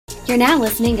You're now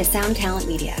listening to Sound Talent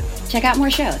Media. Check out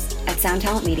more shows at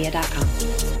soundtalentmedia.com.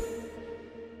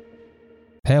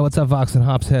 Hey, what's up, Vox and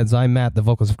Hops heads? I'm Matt, the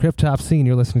vocals of Cryptopsy, and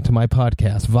you're listening to my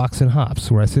podcast, Vox and Hops,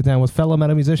 where I sit down with fellow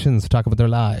metal musicians to talk about their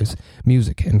lives,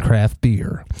 music, and craft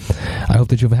beer. I hope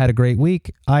that you've had a great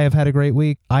week. I have had a great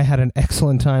week. I had an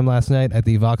excellent time last night at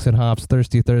the Vox and Hops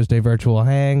Thirsty Thursday virtual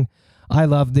hang. I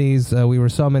love these. We were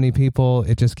so many people.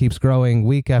 It just keeps growing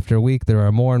week after week. There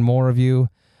are more and more of you.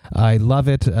 I love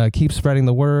it. Keep spreading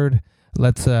the word.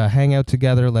 Let's hang out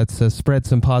together. Let's spread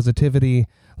some positivity.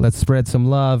 Let's spread some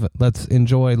love. Let's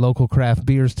enjoy local craft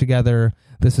beers together.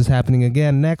 This is happening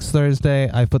again next Thursday.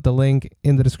 I put the link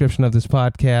in the description of this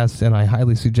podcast, and I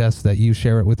highly suggest that you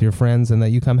share it with your friends and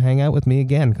that you come hang out with me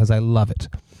again, because I love it.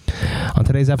 On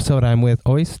today's episode, I'm with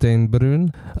Øystein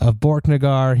Brun of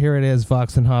Borknagar. Here it is,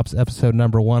 Vox and Hops, episode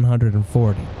number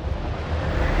 140.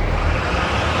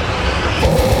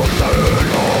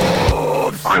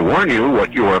 I warn you,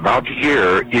 what you are about to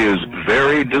hear is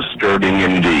very disturbing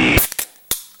indeed.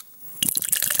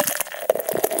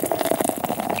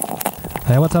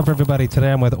 Hey, what's up, everybody?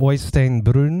 Today I'm with Øystein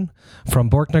Brun from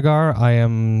Borknagar. I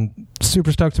am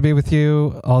super stoked to be with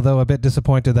you, although a bit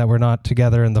disappointed that we're not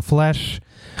together in the flesh.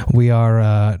 We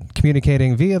are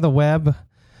communicating via the web.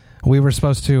 We were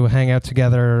supposed to hang out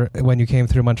together when you came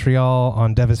through Montreal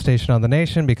on Devastation on the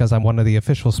Nation, because I'm one of the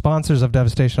official sponsors of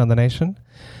Devastation on the Nation.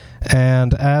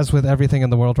 And as with everything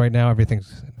in the world right now,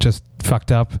 everything's just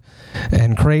fucked up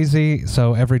and crazy,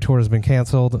 so every tour has been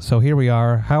canceled. So here we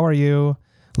are. How are you?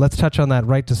 Let's touch on that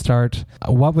right to start.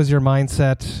 What was your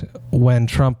mindset when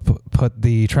Trump put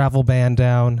the travel ban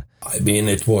down? I mean,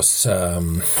 it was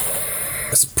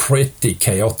it's pretty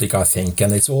chaotic, I think,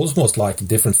 and it's almost like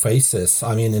different phases.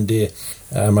 I mean, I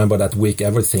remember that week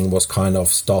everything was kind of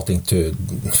starting to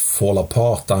fall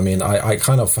apart. I mean, I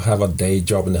kind of have a day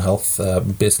job in the health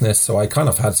business, so I kind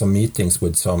of had some meetings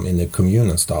with some in the commune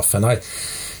and stuff. And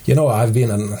I've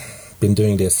been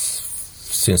doing this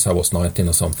since I was 19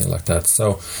 or something like that.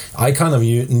 So I kind of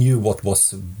knew what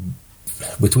was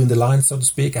between the lines, so to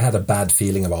speak. I had a bad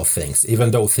feeling about things,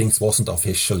 even though things wasn't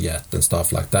official yet and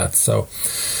stuff like that. So,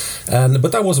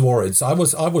 but I was worried. So I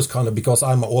was kind of, because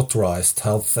I'm an authorized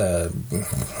health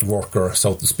worker,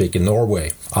 so to speak, in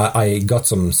Norway. I got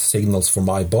some signals from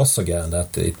my boss again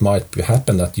that it might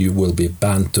happen that you will be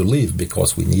banned to leave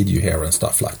because we need you here and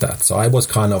stuff like that. So I was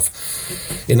kind of,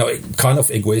 kind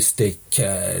of egoistic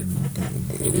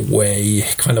way,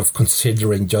 kind of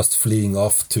considering just fleeing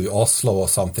off to Oslo or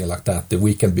something like that the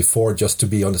weekend before, just to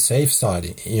be on the safe side,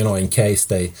 in case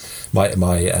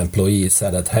my employees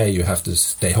said that, hey, you have to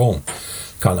stay home,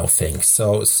 kind of thing.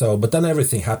 So but then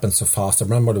everything happened so fast. I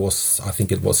remember I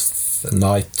think it was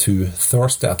night to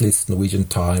Thursday, at least Norwegian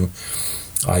time.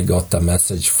 I got a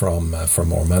message from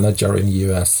our manager in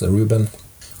the US, Ruben.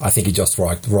 I think he just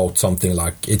wrote something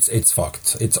like, it's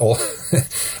fucked. It's all,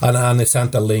 and he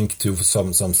sent a link to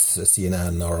some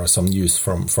CNN or some news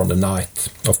from the night.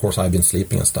 Of course, I've been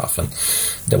sleeping and stuff, and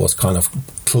there was kind of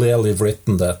clearly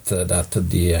written that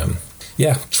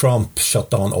Trump shut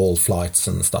down all flights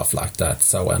and stuff like that.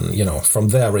 So, and from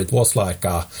there it was like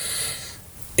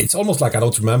it's almost like I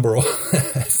don't remember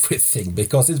everything,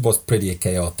 because it was pretty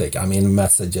chaotic. I mean,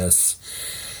 messages,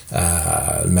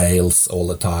 mails all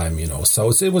the time, so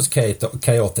it was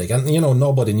chaotic, and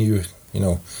nobody knew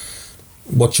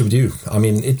what should do. I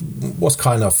mean, it was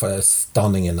kind of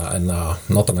stunning in a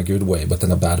not in a good way, but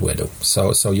in a bad way though.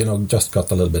 So just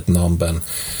got a little bit numb, and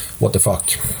what the fuck,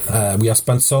 we have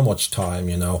spent so much time,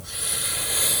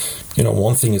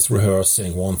 one thing is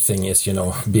rehearsing, one thing is,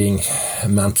 being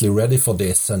mentally ready for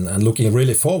this and looking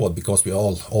really forward, because we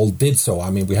all did so. I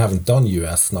mean, we haven't done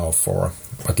US now for,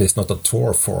 at least not a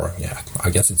tour for, I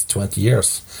guess it's 20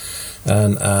 years.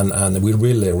 And we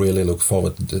really, really look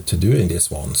forward to doing this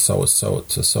one. So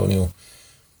to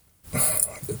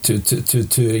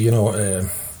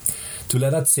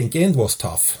let that sink in was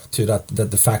tough. That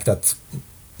the fact that,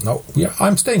 no,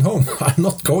 I'm staying home. I'm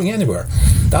not going anywhere.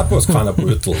 That was kind of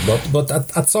brutal. But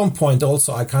at some point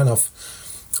also I kind of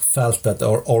felt that,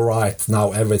 all right,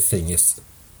 now everything is,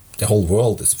 the whole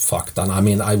world is fucked. And I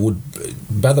mean, I would,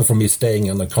 better for me staying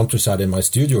in the countryside in my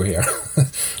studio here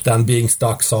than being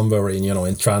stuck somewhere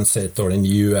in transit or in the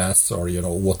US or,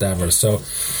 whatever. So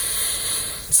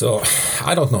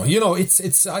I don't know.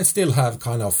 It's I still have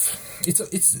kind of,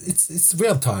 it's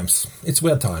weird times. It's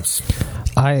weird times.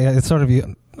 It's sort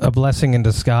of a blessing in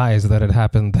disguise that it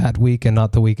happened that week and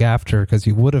not the week after, because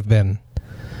you would have been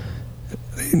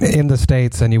in the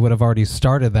States and you would have already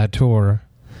started that tour,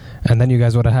 and then you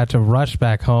guys would have had to rush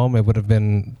back home. It would have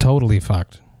been totally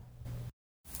fucked.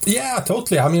 Yeah,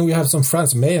 totally. I mean, we have some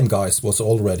friends. Mayhem guys was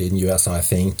already in US, I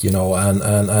think,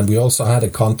 and we also had a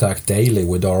contact daily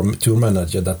with our tour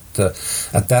manager that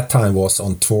at that time was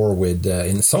on tour with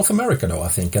in South America, though, I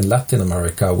think, and Latin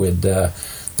America with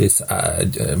this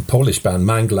Polish band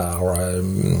Mangla, or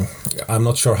I'm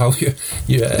not sure how you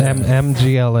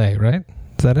MGLA, right?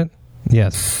 Is that it?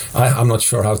 Yes. I'm not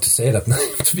sure how to say that,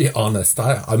 to be honest.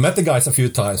 I met the guys a few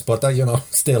times, but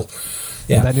still.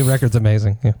 Yeah, that new record's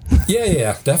amazing.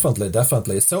 Yeah, definitely.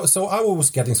 So I was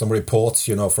getting some reports,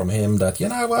 from him that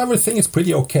everything is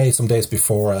pretty okay some days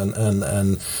before,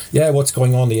 and what's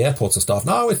going on in the airports and stuff.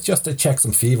 Now it's just to check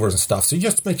some fevers and stuff. So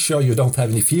just make sure you don't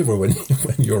have any fever when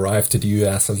you arrive to the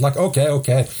US. I was like,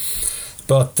 okay,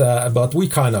 but we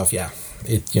kind of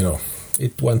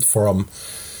it went from.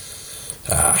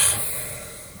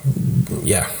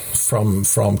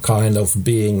 From kind of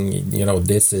being,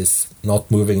 this is not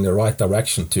moving in the right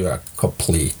direction to a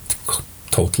complete,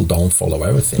 total downfall of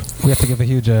everything. We have to give a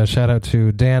huge shout out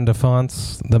to Dan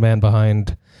DeFonts, the man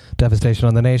behind Devastation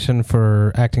on the Nation,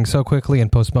 for acting so quickly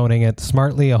and postponing it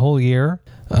smartly a whole year.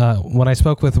 When I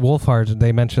spoke with Wolfhard,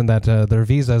 they mentioned that their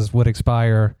visas would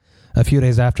expire a few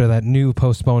days after that new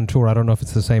postponed tour. I don't know if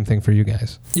it's the same thing for you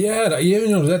guys. Yeah,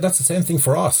 that's the same thing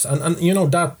for us, and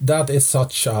that is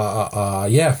such.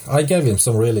 I gave him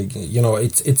some really.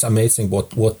 It's amazing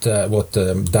what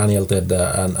Daniel did,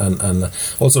 and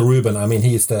also Ruben. I mean,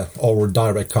 he's our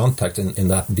direct contact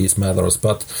in these matters.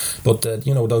 But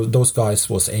those guys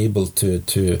was able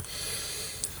to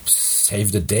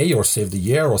save the day or save the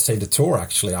year or save the tour,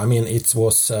 actually. I mean, it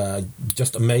was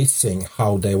just amazing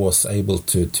how they was able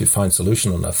to find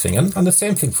solution on that thing. And the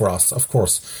same thing for us, of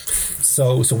course.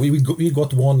 So we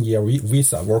got 1 year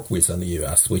work visa in the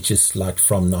US, which is like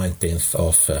from 19th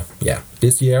of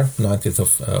this year, 19th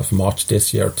of March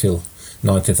this year till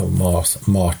 19th of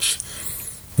March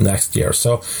next year.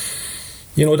 So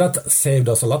that saved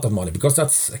us a lot of money, because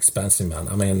that's expensive, man.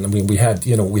 I mean, we had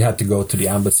to go to the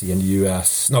embassy in the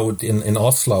US, in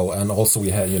Oslo, and also we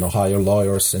had, hire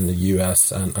lawyers in the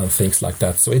US and things like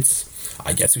that. So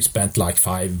I guess we spent like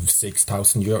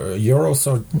 5,000-6,000 euros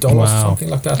or dollars, something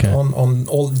like that, on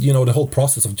all, the whole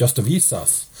process of just the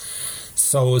visas.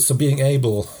 So being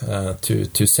able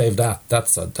to save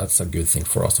that's a good thing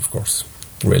for us, of course.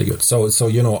 Really good. So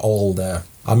all the.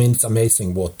 I mean, it's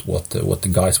amazing what the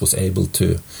guys was able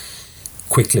to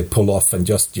quickly pull off and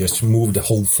just move the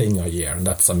whole thing a year, and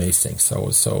that's amazing.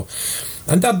 So,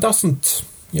 and that doesn't,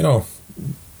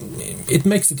 it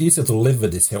makes it easier to live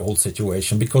with this whole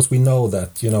situation, because we know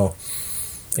that,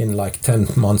 in like 10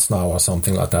 months now or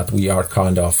something like that, we are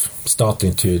kind of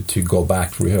starting to go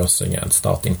back rehearsing and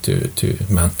starting to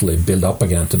mentally build up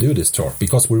again to do this tour,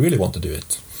 because we really want to do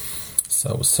it.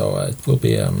 So it will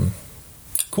be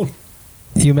cool.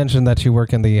 You mentioned that you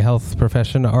work in the health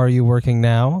profession. Are you working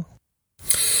now?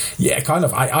 Yeah, kind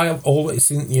of. I have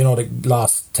always, in the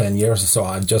last 10 years or so,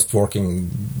 I'm just working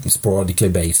sporadically,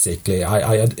 basically.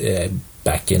 I had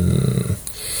back in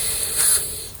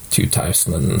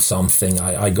 2000 and something,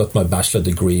 I got my bachelor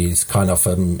degree. It's kind of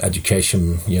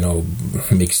education,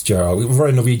 mixture,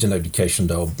 very Norwegian education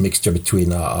though, mixture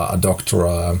between a doctor,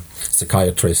 a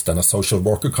psychiatrist, and a social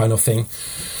worker kind of thing.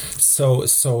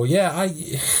 So yeah,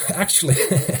 I actually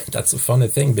that's a funny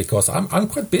thing, because I'm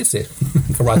quite busy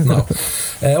right now.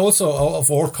 Also, of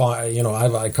work, I'm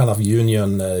a kind of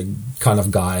union kind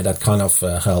of guy that kind of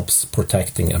helps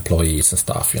protecting employees and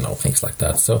stuff, things like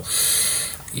that. So,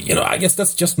 I guess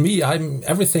that's just me.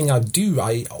 Everything I do,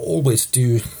 I always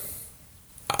do.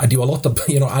 I do a lot of,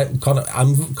 I'm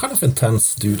kind of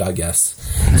intense dude, I guess.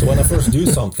 So when I first do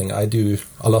something, I do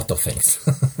a lot of things.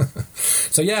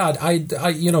 So yeah, I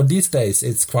these days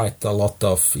it's quite a lot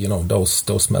of,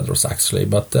 those matters actually.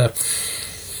 But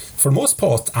for the most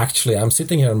part, actually, I'm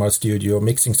sitting here in my studio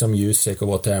mixing some music or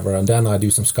whatever, and then I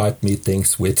do some Skype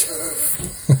meetings with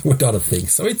with other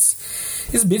things. So it's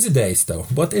busy days though,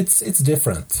 but it's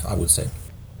different, I would say.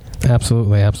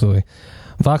 Absolutely.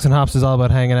 Vox and Hops is all about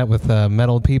hanging out with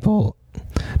metal people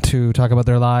to talk about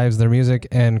their lives, their music,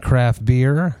 and craft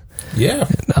beer. Yeah.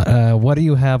 What do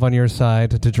you have on your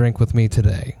side to drink with me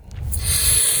today?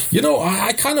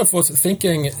 I kind of was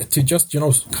thinking to just,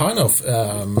 kind of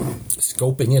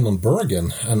scoping in on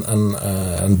Bergen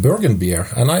and Bergen beer.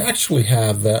 And I actually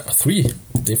have 3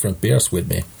 different beers with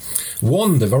me.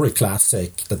 One, the very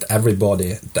classic that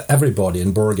everybody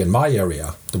in Bergen, my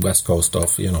area, the west coast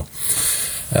of,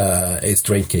 is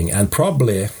drinking, and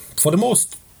probably for the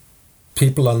most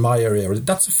people in my area,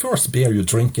 that's the first beer you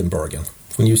drink in Bergen.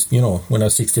 When when I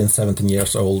was 16, 17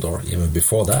 years old, or even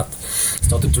before that,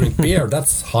 started to drink beer,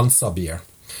 that's Hansa beer.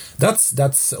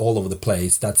 that's all over the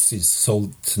place. That's is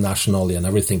sold nationally and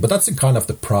everything. But that's kind of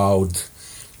the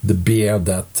beer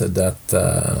that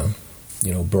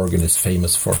Bergen is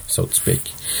famous for, so to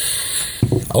speak.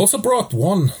 I also brought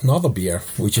another beer,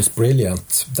 which is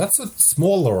brilliant. That's a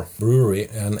smaller brewery,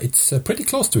 and it's pretty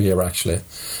close to here, actually.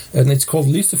 And it's called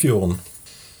Lysefjorden.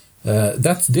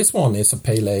 This one is a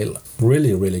pale ale,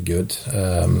 really, really good.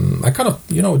 I kind of,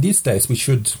 these days we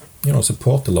should,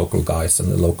 support the local guys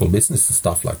and the local business and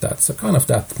stuff like that. So kind of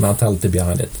that mentality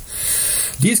behind it.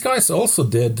 These guys also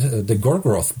did the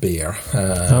Gorgoroth beer.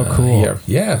 Cool. Here.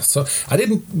 Yeah, so I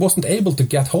wasn't able to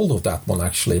get hold of that one,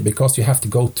 actually, because you have to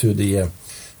go to the...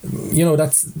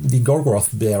 that's the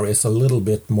Gorgoroth beer is a little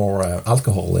bit more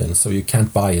alcohol in, so you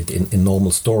can't buy it in normal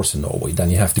stores in Norway.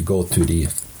 Then you have to go to the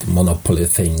monopoly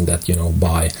thing that,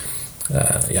 buy,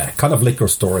 kind of liquor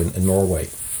store in Norway.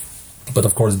 But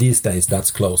of course, these days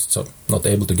that's closed, so not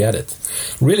able to get it.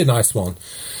 Really nice one.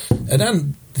 And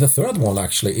then the third one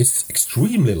actually is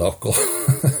extremely local.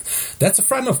 That's a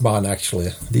friend of mine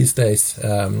actually these days,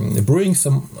 brewing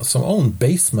some own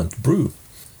basement brew.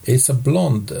 It's a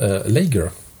blonde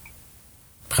lager,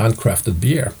 handcrafted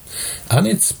beer, and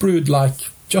it's brewed like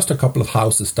just a couple of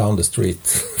houses down the street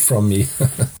from me.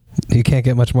 You can't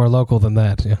get much more local than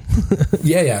that,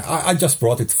 yeah. yeah. I just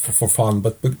brought it for fun,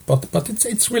 but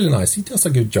it's really nice. He does a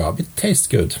good job. It tastes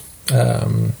good.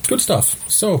 Good stuff.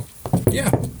 So, yeah.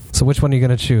 So which one are you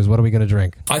going to choose? What are we going to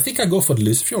drink? I think I go for the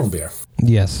Lysefjorden beer.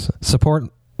 Yes. Support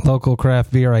local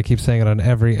craft beer. I keep saying it on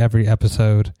every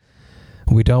episode.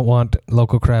 We don't want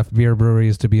local craft beer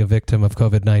breweries to be a victim of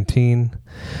COVID-19.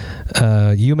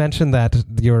 You mentioned that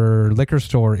your liquor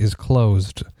store is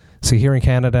closed. See, here in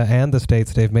Canada and the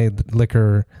States, they've made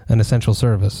liquor an essential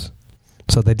service.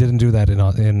 So they didn't do that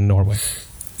in Norway.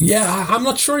 Yeah, I'm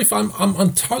not sure if I'm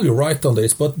entirely right on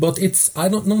this, but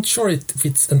I'm not sure if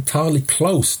it's entirely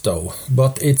closed though.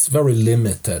 But it's very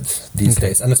limited these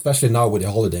days, and especially now with the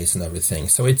holidays and everything.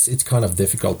 So it's kind of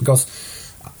difficult because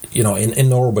in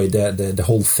Norway the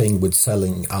whole thing with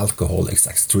selling alcohol is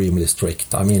extremely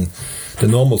strict. I mean, the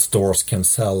normal stores can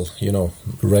sell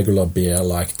regular beer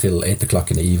like till 8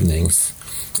 o'clock in the evenings.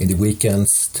 In the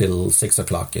weekends till 6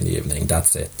 o'clock in the evening,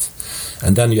 that's it.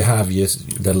 And then you have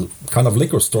the kind of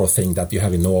liquor store thing that you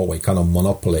have in Norway, kind of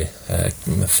monopoly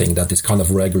thing that is kind of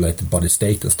regulated by the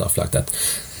state and stuff like that.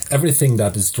 Everything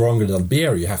that is stronger than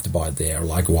beer you have to buy there,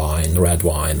 like wine, red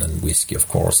wine and whiskey, of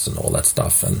course, and all that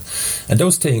stuff. And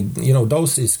those things,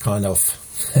 those is kind of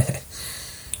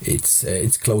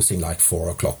it's closing like 4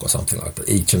 o'clock or something like that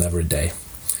each and every day.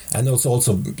 And it's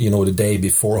also, the day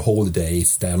before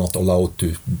holidays, they're not allowed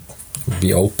to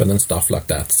be open and stuff like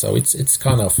that. So it's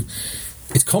kind of,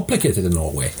 it's complicated in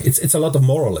Norway. It's a lot of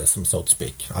moralism, so to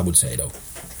speak, I would say, though.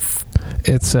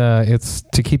 It's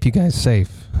to keep you guys safe.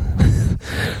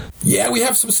 Yeah, we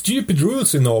have some stupid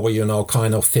rules in Norway,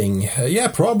 kind of thing. Yeah,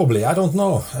 probably. I don't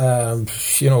know.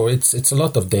 It's a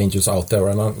lot of dangers out there,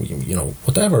 and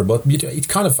whatever. But it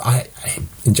kind of,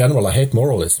 in general, I hate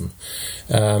moralism.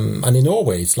 And in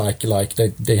Norway, it's like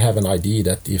they have an idea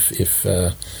that if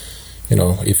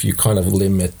you kind of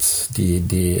limit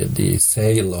the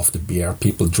sale of the beer,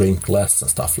 people drink less and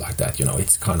stuff like that.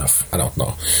 It's kind of, I don't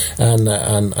know,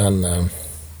 and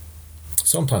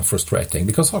sometimes frustrating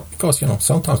because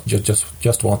sometimes you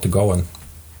just want to go and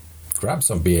grab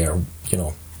some beer,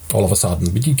 all of a sudden,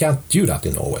 but you can't do that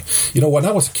in Norway. When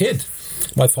I was a kid,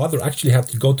 my father actually had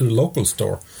to go to the local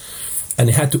store and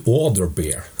he had to order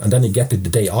beer, and then he get it the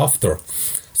day after.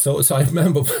 So I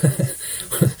remember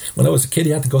when I was a kid,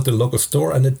 he had to go to the local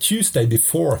store, and the Tuesday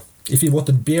before, if he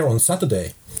wanted beer on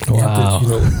Saturday, he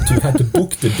had to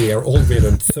book the beer all the way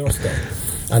on Thursday.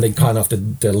 And then kind of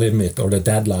the limit or the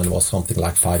deadline was something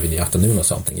like 5 in the afternoon or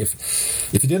something. If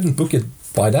you didn't book it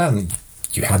by then,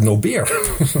 you had no beer.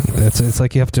 It's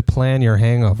like you have to plan your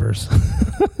hangovers.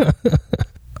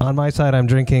 On my side, I'm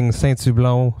drinking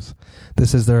Saint-Soublons.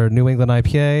 This is their New England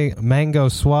IPA, Mango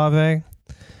Suave.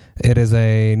 It is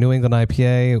a New England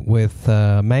IPA with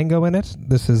mango in it.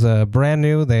 This is brand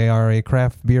new. They are a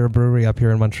craft beer brewery up here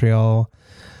in Montreal,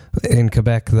 in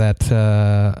Quebec,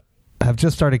 that have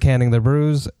just started canning their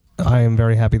brews. I am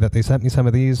very happy that they sent me some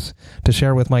of these to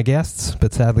share with my guests,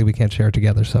 but sadly we can't share it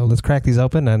together. So let's crack these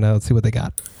open and let's see what they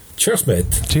got. Cheers,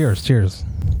 mate. Cheers.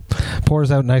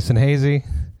 Pours out nice and hazy.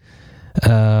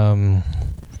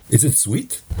 Is it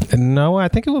sweet? No, I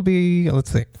think it will be, let's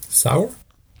see. Sour?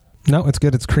 No, it's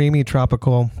good. It's creamy,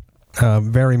 tropical,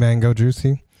 very mango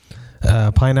juicy.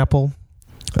 Pineapple,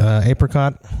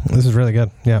 apricot. This is really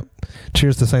good. Yeah.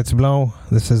 Cheers to Saint-Soublons.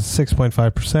 This is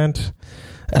 6.5%.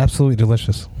 Absolutely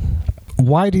delicious.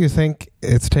 Why do you think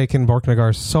it's taken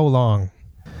Borknagar so long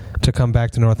to come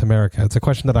back to North America? It's a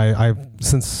question that I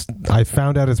since I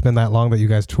found out it's been that long that you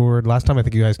guys toured. Last time I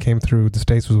think you guys came through the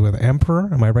States was with Emperor.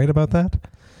 Am I right about that?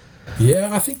 Yeah,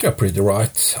 I think you're pretty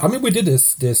right. I mean, we did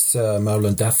this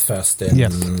Maryland Death Fest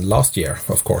in last year,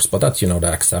 of course, but that's,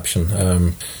 the exception.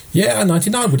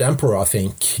 99 with Emperor, I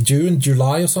think. June,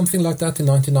 July or something like that in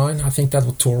 99. I think that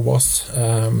what tour was.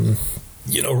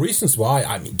 Reasons why,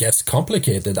 I mean, gets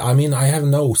complicated. I mean, I have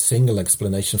no single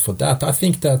explanation for that. I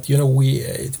think that, we,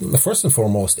 first and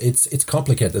foremost, it's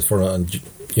complicated for a,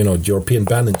 European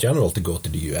band in general to go to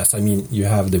the US. I mean, you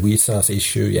have the visas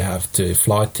issue, you have to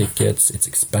fly tickets, it's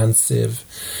expensive.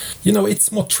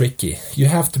 It's more tricky. You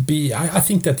have to be, I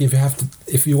think that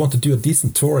if you want to do a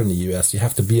decent tour in the US, you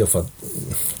have to be of a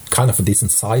kind of a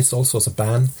decent size also as a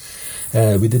band.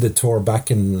 We did a tour back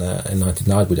in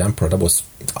 99 with Emperor. That was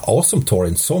an awesome tour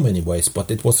in so many ways, but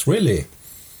it was really,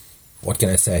 what can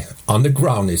I say,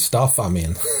 undergroundy stuff. I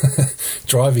mean,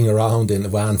 driving around in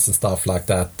vans and stuff like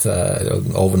that,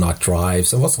 overnight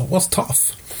drives. It was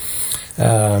tough.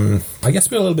 I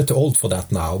guess we're a little bit old for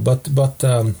that now, but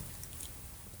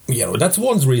that's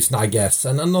one reason, I guess.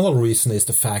 And another reason is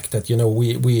the fact that,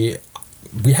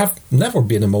 we have never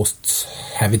been the most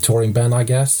heavy touring band, I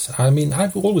guess. I mean,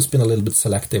 I've always been a little bit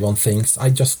selective on things. I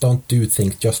just don't do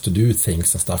things just to do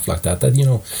things and stuff like that. That,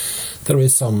 there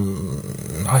is some,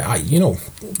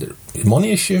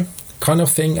 money issue kind of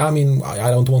thing. I mean,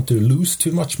 I don't want to lose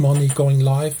too much money going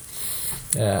live.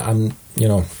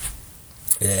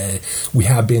 We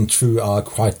have been through a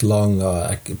quite long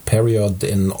period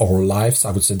in our lives.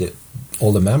 I would say that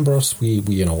all the members, we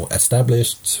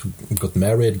established, got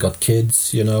married, got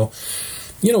kids,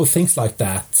 things like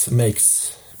that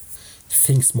makes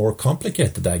things more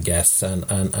complicated, I guess, and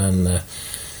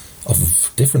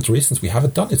of different reasons we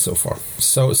haven't done it so far.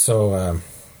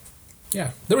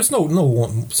 There is no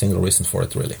one single reason for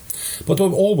it, really. But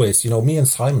we've always, me and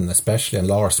Simon especially, and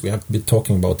Lars, we have been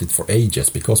talking about it for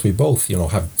ages, because we both,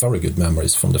 have very good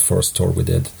memories from the first tour we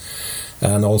did.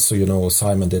 And also,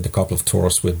 Simon did a couple of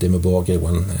tours with Dimmu Borgir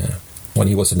when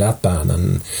he was in that band.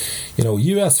 And,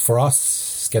 US for us,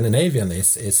 Scandinavian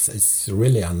is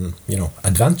really an,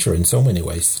 adventure in so many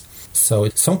ways. So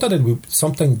it's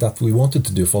something that we wanted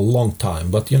to do for a long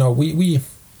time. But, we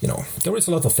there is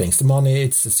a lot of things. The money,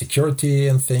 it's the security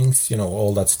and things,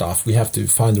 all that stuff. We have to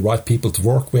find the right people to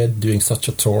work with doing such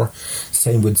a tour.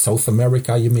 Same with South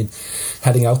America. You mean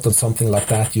heading out on something like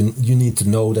that, you need to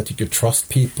know that you could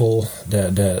trust people,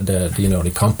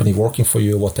 the company working for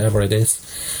you, whatever it is.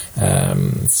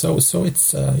 So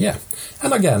it's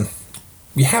And again,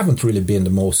 we haven't really been the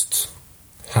most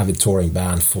heavy touring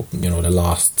band for the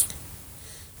last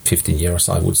 15 years,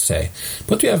 I would say,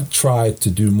 but we have tried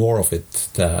to do more of it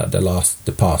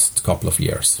the past couple of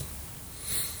years.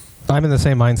 I'm in the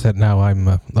same mindset now. I'm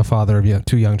a father of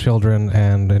 2 young children,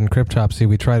 and in Cryptopsy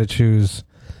we try to choose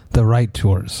the right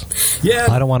tours. Yeah,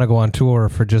 I don't want to go on tour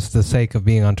for just the sake of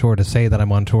being on tour, to say that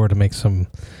I'm on tour to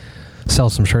sell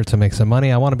some shirts and make some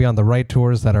money. I want to be on the right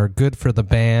tours that are good for the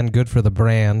band, good for the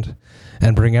brand,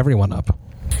 and bring everyone up.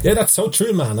 Yeah, that's so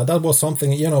true, man. And that was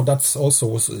something, that's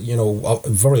also, a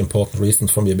very important reason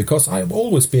for me, because I've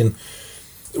always been,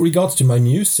 in regards to my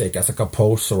music as a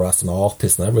composer, as an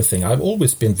artist and everything, I've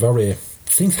always been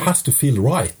things has to feel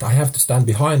right. I have to stand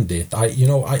behind it.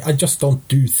 I just don't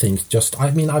do things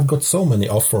I've got so many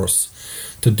offers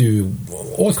to do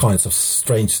all kinds of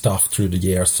strange stuff through the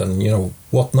years and,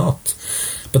 whatnot.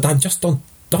 But I just don't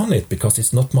done it because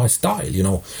it's not my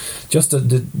style, just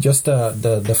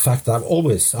the fact that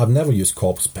I've never used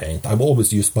corpse paint. I've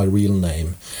always used my real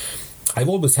name. I've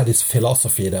always had this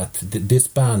philosophy that this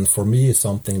band for me is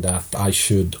something that I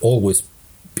should always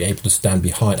be able to stand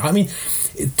behind. I mean,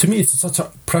 to me it's such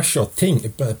a precious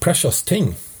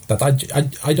thing that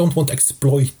I don't want to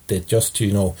exploit it just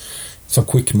to some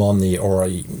quick money or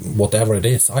whatever it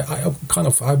is. I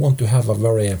want to have a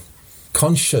very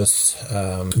conscious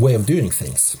way of doing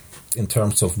things in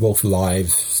terms of both live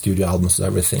studio albums and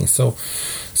everything. So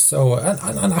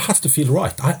and it has to feel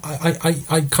right.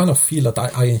 I kind of feel that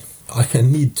I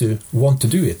need to want to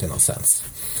do it in a sense.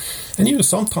 And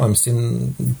sometimes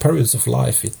in periods of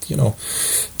life,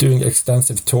 doing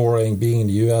extensive touring, being in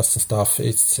the US and stuff,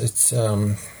 it's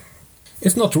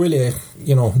not really,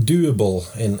 doable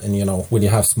in when you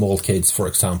have small kids, for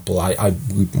example.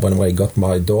 When I got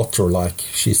my daughter,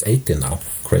 she's 18 now,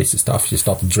 crazy stuff. She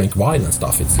started to drink wine and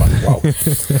stuff. It's like, wow.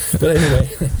 But anyway.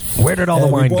 Where did all the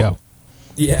wine go?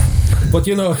 Yeah. But,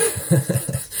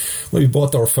 when we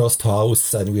bought our first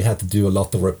house and we had to do a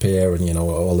lot of repair and,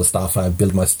 all the stuff, I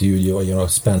built my studio,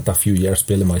 spent a few years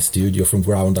building my studio from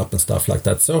ground up and stuff like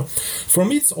that. So for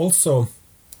me, it's also,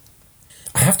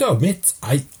 I have to admit,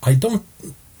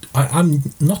 I'm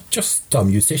not just a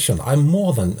musician. I'm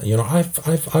more than,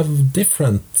 I've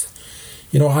different,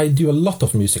 I do a lot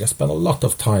of music. I spend a lot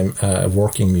of time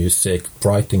working music,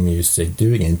 writing music,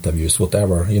 doing interviews,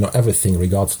 whatever, everything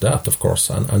regards that, of course.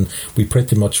 And we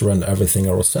pretty much run everything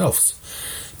ourselves.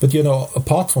 But,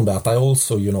 apart from that, I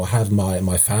also, have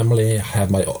my family,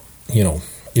 have my,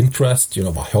 interest,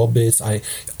 my hobbies,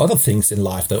 other things in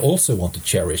life that I also want to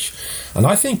cherish. And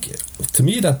I think, to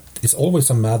me, that is always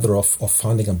a matter of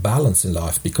finding a balance in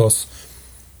life, because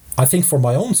I think for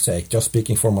my own sake, just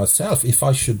speaking for myself, if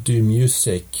I should do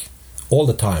music all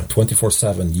the time,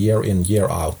 24/7, year in, year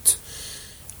out,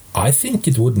 I think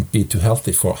it wouldn't be too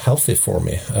healthy for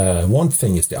me. One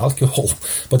thing is the alcohol,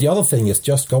 but the other thing is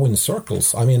just go in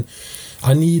circles. I mean,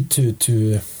 I need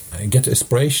to get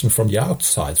inspiration from the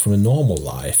outside, from the normal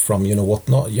life, from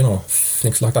whatnot,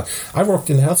 things like that. I worked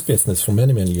in the health business for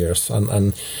many years,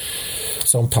 and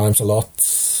sometimes a lot,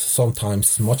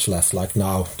 sometimes much less. Like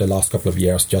now, the last couple of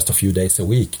years, just a few days a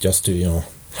week, just to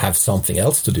have something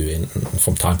else to do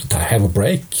from time to time, have a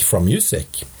break from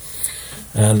music.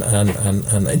 And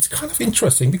it's kind of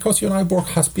interesting because I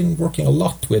has been working a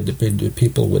lot with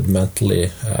people with mental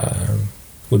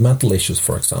issues,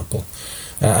 for example.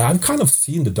 I've kind of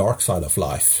seen the dark side of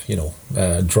life,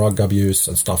 drug abuse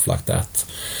and stuff like that,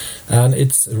 and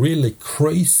it's really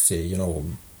crazy,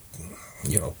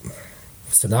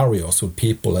 scenarios with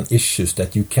people and issues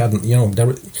that you can't,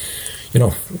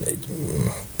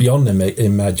 beyond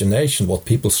imagination, what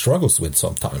people struggles with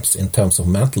sometimes in terms of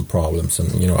mental problems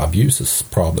and abuses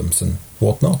problems and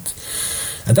whatnot.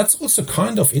 And that's also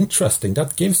kind of interesting.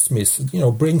 That gives me,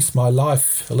 brings my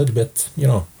life a little bit,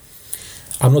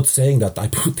 I'm not saying that I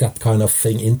put that kind of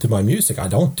thing into my music. I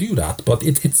don't do that, but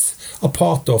it's a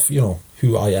part of,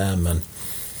 who I am.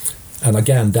 And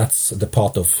again, that's the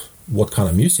part of what kind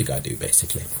of music I do,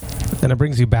 basically. And it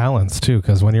brings you balance, too,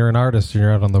 because when you're an artist and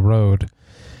you're out on the road,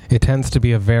 it tends to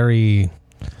be a very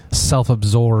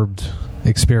self-absorbed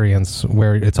experience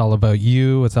where it's all about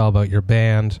you, it's all about your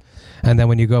band. And then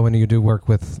when you go and you do work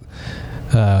with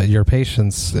your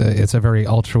patients, it's a very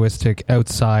altruistic,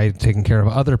 outside, taking care of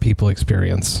other people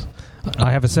experience.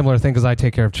 I have a similar thing because I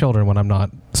take care of children when I'm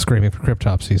not screaming for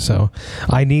Cryptopsy, so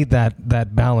I need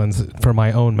that balance for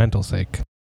my own mental sake.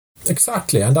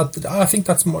 Exactly, and I think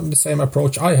that's the same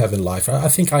approach I have in life. I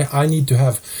think I need to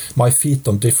have my feet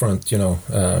on different,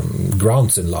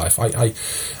 grounds in life. I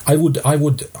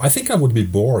think I would be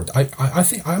bored. I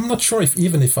think I'm not sure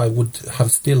if I would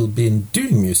have still been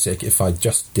doing music if I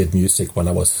just did music when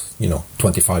I was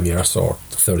 25 years or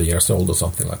 30 years old or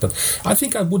something like that. I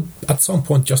think I would at some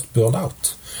point just burn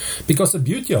out. Because the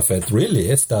beauty of it really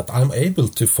is that I'm able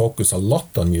to focus a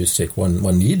lot on music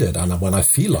when needed and when I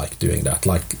feel like doing that,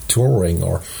 like touring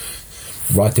or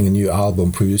writing a new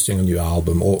album, producing a new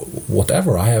album or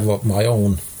whatever. I have my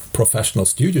own professional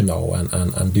studio now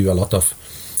and do a lot of,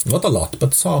 not a lot,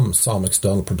 but some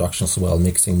external productions as well,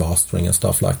 mixing, mastering and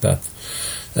stuff like that.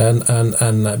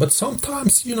 But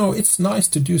sometimes, it's nice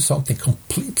to do something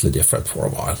completely different for a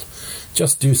while.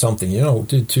 Just do something,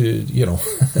 to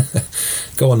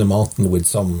go on the mountain with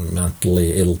some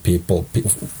mentally ill people,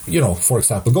 for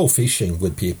example, go fishing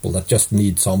with people that just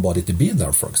need somebody to be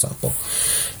there, for example,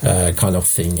 kind of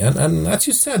thing. And as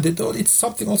you said, it's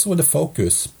something also with the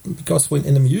focus, because when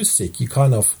in the music, you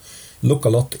kind of look a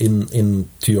lot into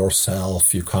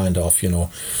yourself. You kind of,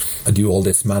 do all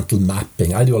this mental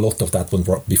mapping. I do a lot of that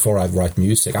before I write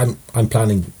music. I'm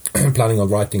planning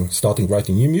on starting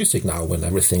writing new music now when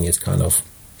everything is kind of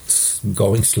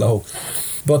going slow.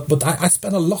 But I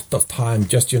spend a lot of time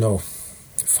just,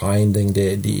 finding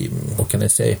the what can I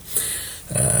say,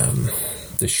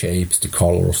 the shapes, the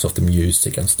colors of the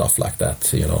music and stuff like that,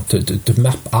 to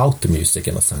map out the music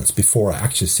in a sense before I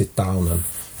actually sit down and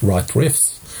write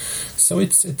riffs. So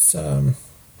it's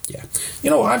yeah.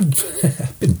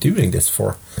 I've been doing this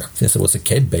since I was a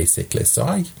kid, basically. So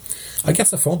I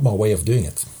guess I found my way of doing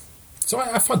it. So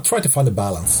I try to find a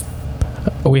balance.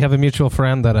 We have a mutual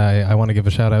friend that I want to give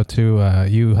a shout out to.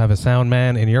 You have a sound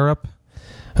man in Europe,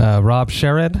 Rob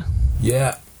Sherrod.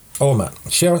 Yeah. Oh man,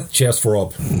 cheers for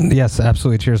Rob. Yes,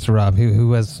 absolutely. Cheers to Rob,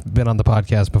 who has been on the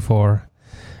podcast before,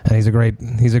 and he's a great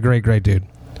dude.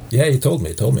 Yeah, he told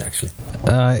me actually.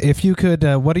 If you could,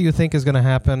 what do you think is going to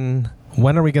happen?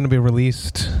 When are we going to be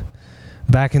released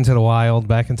back into the wild,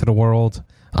 back into the world?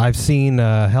 I've seen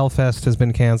Hellfest has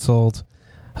been canceled.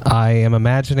 I am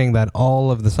imagining that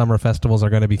all of the summer festivals are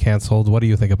going to be canceled. What do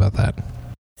you think about that?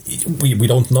 we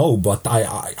don't know, but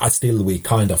I still we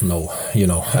kind of know,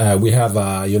 we have,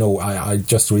 I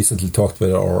just recently talked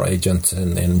with our agent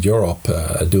in Europe,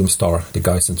 Doomstar, the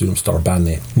guys in Doomstar,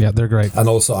 Benny. Yeah, they're great. And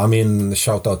also, I mean,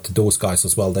 shout out to those guys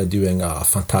as well. They're doing a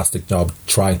fantastic job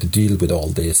trying to deal with all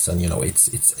this. And,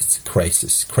 it's crazy.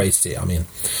 It's crazy. I mean,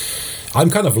 I'm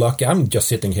kind of lucky. I'm just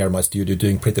sitting here in my studio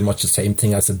doing pretty much the same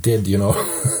thing as I did,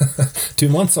 2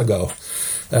 months ago.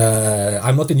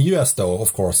 I'm not in the US though,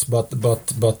 of course, but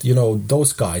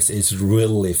those guys is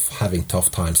really having tough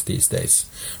times these days.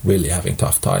 Really having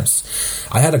tough times.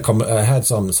 I had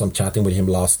some chatting with him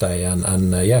last day,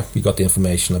 and we got the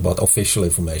official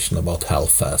information about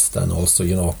Hellfest, and also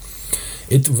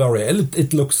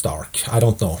it looks dark. I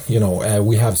don't know.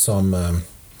 We have some.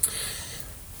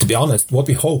 To be honest, what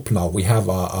we hope now, we have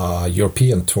a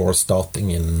European tour starting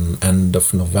in end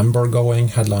of November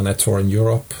headliner tour in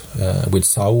Europe with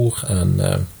Saur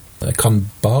and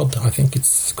Kanbad, I think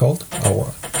it's called,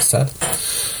 or said.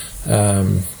 I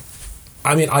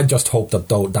mean, I just hope that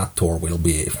that tour we will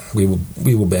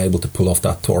be able to pull off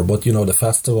that tour. But, the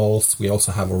festivals, we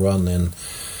also have a run in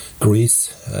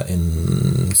Greece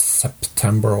in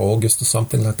September, August or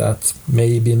something like that.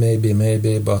 Maybe,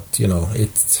 but,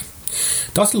 it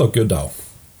doesn't look good though.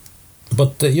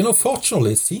 But,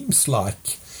 fortunately, it seems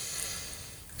like,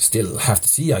 still have to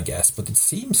see, I guess, but it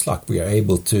seems like we are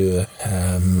able to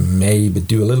maybe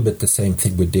do a little bit the same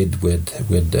thing we did with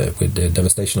the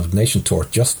Devastation of the Nation tour,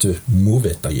 just to move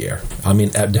it a year. I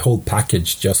mean, the whole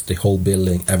package, just the whole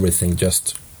building, everything,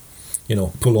 just,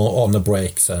 pull on the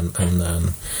brakes and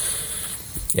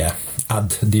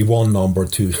add the one number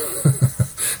to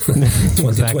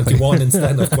 2021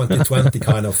 instead of 2020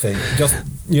 kind of thing. Just,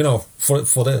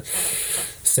 for the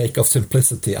sake of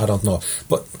simplicity, I don't know.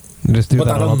 But just do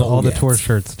that on all the tour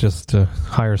shirts, just to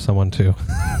hire someone to.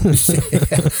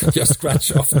 Just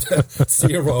scratch off the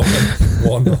 0 and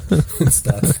 1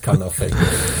 instead, kind of thing.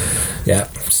 Yeah,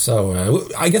 so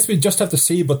I guess we just have to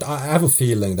see, but I have a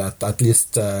feeling that at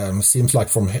least seems like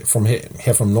from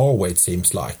here from Norway, it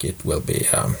seems like it will be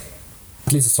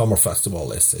at least the summer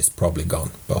festival is probably gone.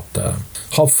 But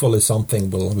hopefully something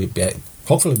will be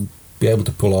able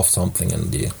to pull off something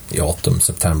in the autumn,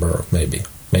 September, maybe.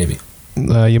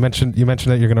 You mentioned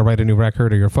that you're going to write a new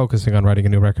record, or you're focusing on writing a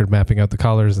new record, mapping out the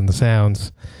colors and the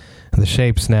sounds and the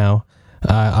shapes now.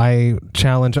 I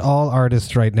challenge all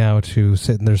artists right now to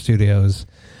sit in their studios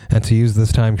and to use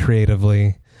this time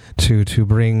creatively to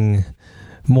bring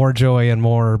more joy and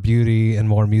more beauty and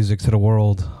more music to the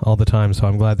world all the time. So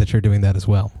I'm glad that you're doing that as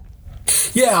well.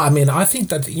 Yeah, I mean, I think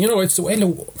that, it's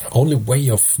the only way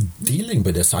of dealing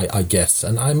with this, I guess.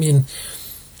 And I mean,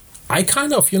 I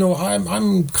kind of,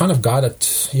 I'm kind of guy that,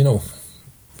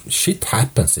 shit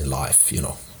happens in life,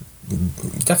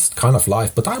 That's kind of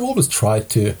life. But I've always tried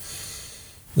to,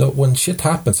 when shit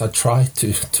happens, I try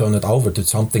to turn it over to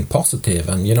something positive.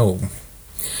 And,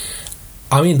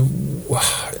 I mean,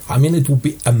 it would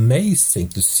be amazing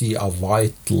to see a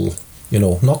vital,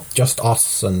 not just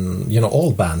us and,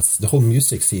 all bands, the whole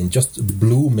music scene just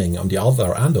blooming on the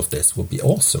other end of this would be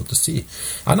awesome to see.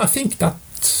 And I think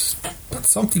that's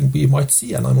something we might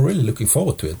see, and I'm really looking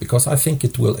forward to it, because I think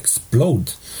it will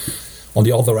explode on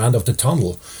the other end of the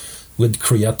tunnel with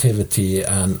creativity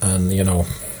and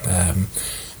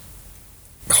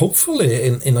hopefully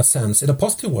in a sense, in a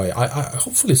positive way. I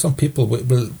hopefully some people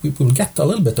will get a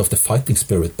little bit of the fighting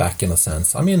spirit back, in a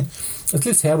sense. I mean, at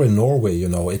least here in Norway,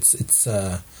 it's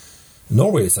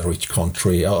Norway is a rich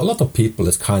country. A lot of people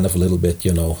is kind of a little bit,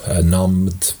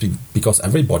 numbed, because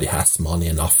everybody has money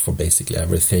enough for basically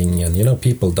everything, and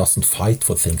people doesn't fight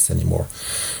for things anymore.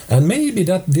 And maybe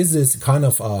that this is kind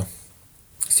of a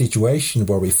situation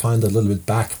where we find a little bit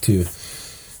back to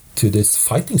this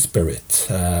fighting spirit.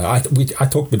 I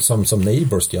talked with some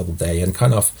neighbors the other day, and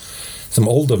kind of some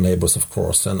older neighbors, of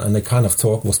course, and they kind of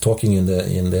was talking in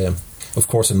the of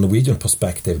course a Norwegian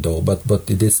perspective though, but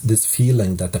this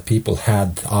feeling that the people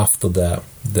had after the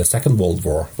Second World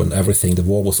War, when the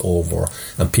war was over,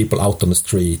 and people out on the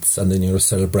streets, and then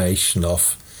celebration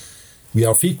of we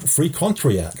are free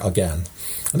country again,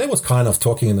 and they was kind of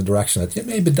talking in the direction that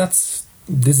maybe this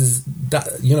is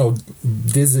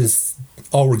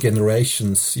our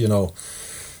generation's,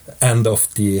 end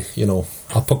of the,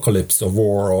 apocalypse or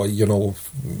war, or,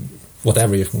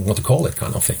 whatever you want to call it,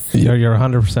 kind of thing. You're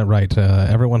 100% right.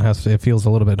 Everyone it feels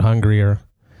a little bit hungrier.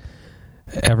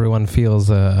 Everyone feels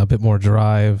a bit more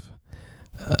drive.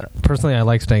 Personally, I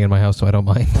like staying in my house, so I don't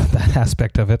mind that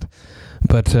aspect of it.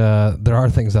 But there are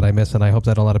things that I miss, and I hope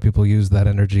that a lot of people use that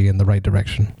energy in the right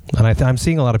direction. And I'm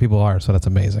seeing a lot of people are, so that's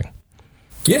amazing.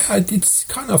 Yeah, it's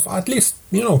kind of, at least,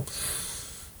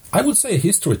 I would say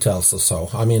history tells us so.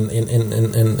 I mean,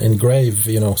 in grave,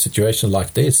 situation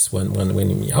like this, when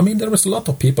I mean, there is a lot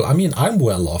of people. I mean, I'm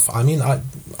well off. I mean,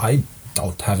 I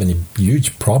don't have any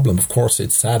huge problem. Of course,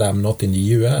 it's sad I'm not in the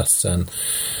US,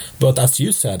 but as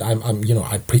you said, I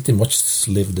pretty much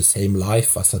live the same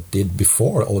life as I did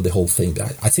before, or the whole thing.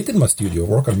 I sit in my studio,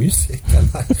 work on music, and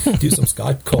I do some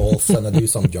Skype calls, and I do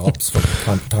some jobs from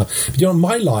time to time. But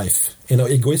my life,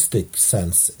 egoistic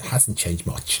sense, hasn't changed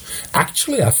much.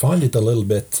 Actually, I find it a little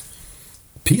bit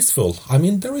peaceful. I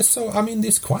mean,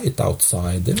 it's quiet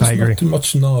outside. There's not too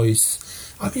much noise.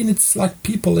 I mean, it's like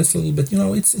people is a little bit,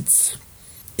 it's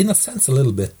in a sense a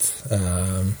little bit.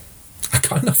 I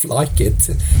kind of like it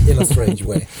in a strange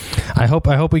way. I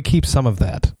hope we keep some of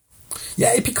that.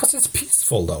 Yeah, because it's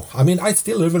peaceful, though. I mean, I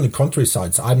still live in the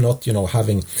countryside. So I'm not,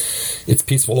 having it's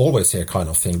peaceful always here kind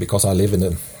of thing, because I live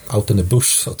out in the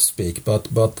bush, so to speak. But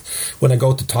when I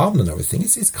go to town and everything,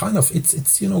 it's kind of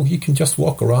it's you can just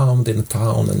walk around in the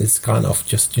town, and it's kind of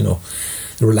just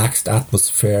relaxed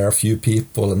atmosphere, a few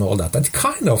people and all that. That's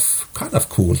kind of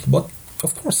cool, but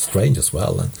of course strange as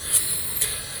well.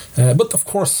 And but of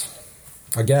course,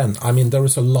 again, I mean, there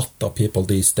is a lot of people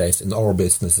these days in our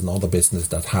business and other business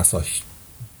that has a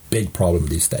big problem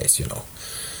these days,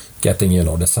 getting,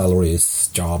 the salaries,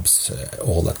 jobs,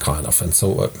 all that kind of. And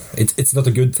so it's not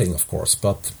a good thing, of course,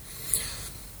 but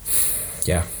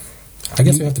yeah, I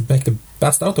guess we have to make the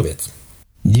best out of it.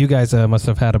 You guys must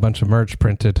have had a bunch of merch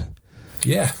printed.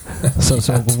 Yeah. So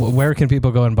where can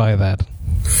people go and buy that?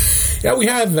 Yeah, we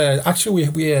have, actually,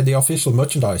 we the official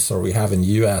merchandiser we have in the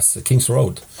US, Kings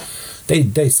Road.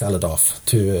 They sell it off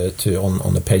to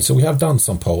on the page. So we have done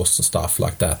some posts and stuff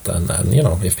like that, and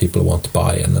if people want to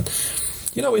buy, and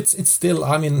it's still,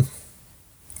 I mean,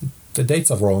 the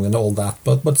dates are wrong and all that,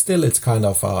 but still it's kind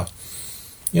of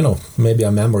maybe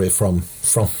a memory from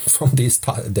these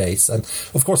days. And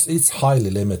of course it's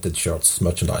highly limited shirts,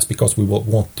 merchandise, because we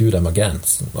won't do them again,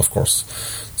 of course.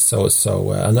 So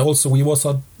and also we was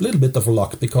a little bit of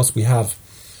luck, because we have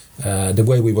the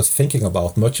way we was thinking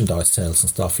about merchandise sales and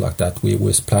stuff like that, we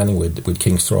was planning with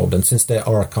Kings Road, and since they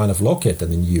are kind of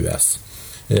located in the US,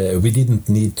 we didn't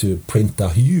need to print a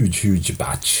huge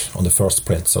batch on the first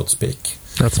print, so to speak.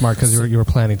 That's smart, because you were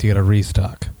planning to get a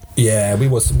restock. Yeah, we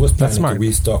was planning to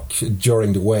restock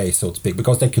during the way, so to speak,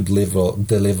 because they could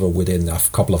deliver within a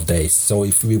couple of days. So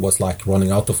if we was like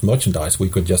running out of merchandise, we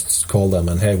could just call them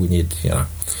and, hey, we need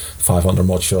 500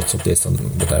 more shirts of this and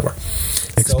whatever.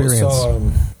 Experience.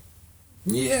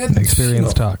 Yeah,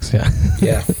 experience talks. Yeah,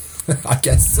 yeah, I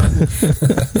guess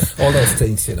all those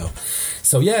things,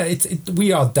 So yeah,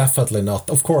 we are definitely not.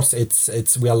 Of course,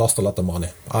 we have lost a lot of money.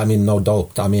 I mean, no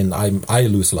doubt. I mean, I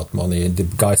lose a lot of money. The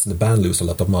guys in the band lose a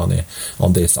lot of money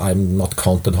on this. I'm not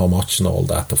counting how much and all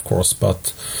that, of course.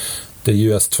 But the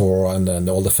US tour and then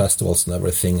all the festivals and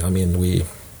everything. I mean,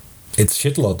 it's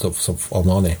shitload of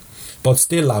money. But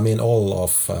still, I mean, all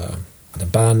of the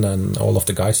band and all of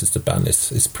the guys in the band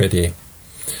is pretty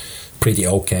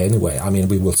okay anyway. I mean,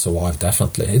 we will survive,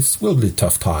 definitely. It will be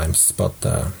tough times, but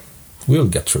we'll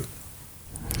get through.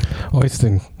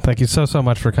 Oystein, thank you so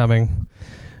much for coming,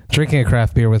 drinking a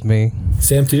craft beer with me.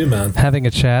 Same to you, man. Having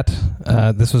a chat.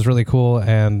 This was really cool,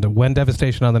 and when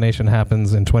Devastation on the Nation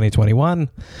happens in 2021,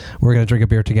 we're going to drink a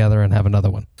beer together and have another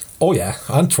one. Oh yeah,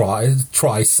 and try and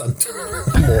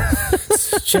more.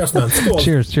 Cheers, man. Skål.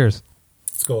 Cheers.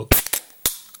 Skål.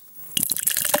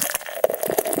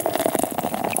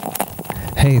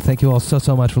 Hey, thank you all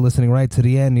so much for listening right to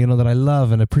the end. You know that I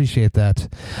love and appreciate that.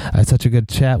 I had such a good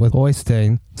chat with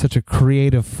Oystein, such a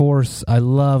creative force. I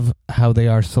love how they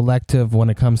are selective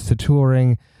when it comes to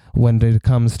touring, when it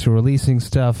comes to releasing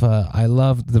stuff. I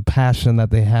love the passion that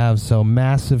they have. So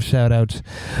massive shout out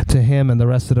to him and the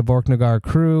rest of the Borknagar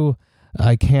crew.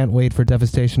 I can't wait for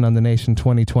Devastation on the Nation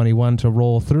 2021 to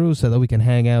roll through so that we can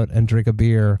hang out and drink a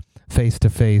beer face to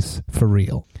face for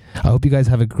real. I hope you guys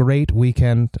have a great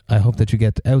weekend. I hope that you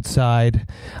get outside.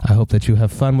 I hope that you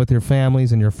have fun with your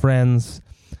families and your friends.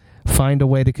 Find a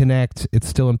way to connect. It's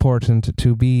still important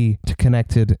to be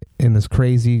connected in this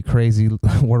crazy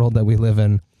world that we live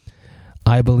in.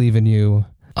 I believe in you.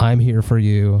 I'm here for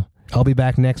you. I'll be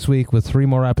back next week with 3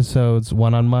 more episodes,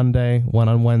 one on Monday, one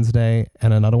on Wednesday,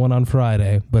 and another one on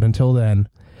Friday. But until then,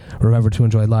 remember to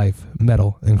enjoy life,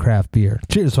 metal, and craft beer.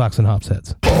 Cheers, Vox and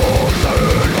Hopsheads.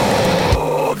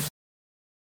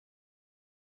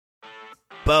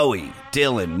 Bowie,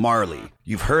 Dylan, Marley.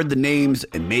 You've heard the names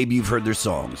and maybe you've heard their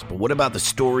songs, but what about the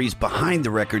stories behind the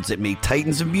records that made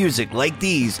titans of music like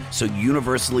these so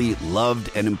universally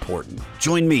loved and important?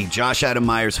 Join me, Josh Adam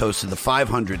Myers, host of The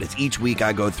 500, as each week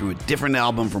I go through a different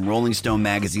album from Rolling Stone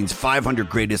magazine's 500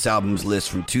 Greatest Albums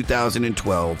list from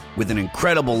 2012 with an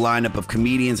incredible lineup of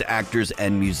comedians, actors,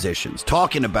 and musicians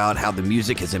talking about how the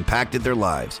music has impacted their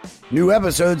lives. New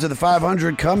episodes of The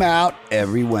 500 come out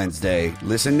every Wednesday.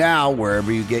 Listen now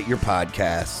wherever you get your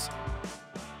podcasts.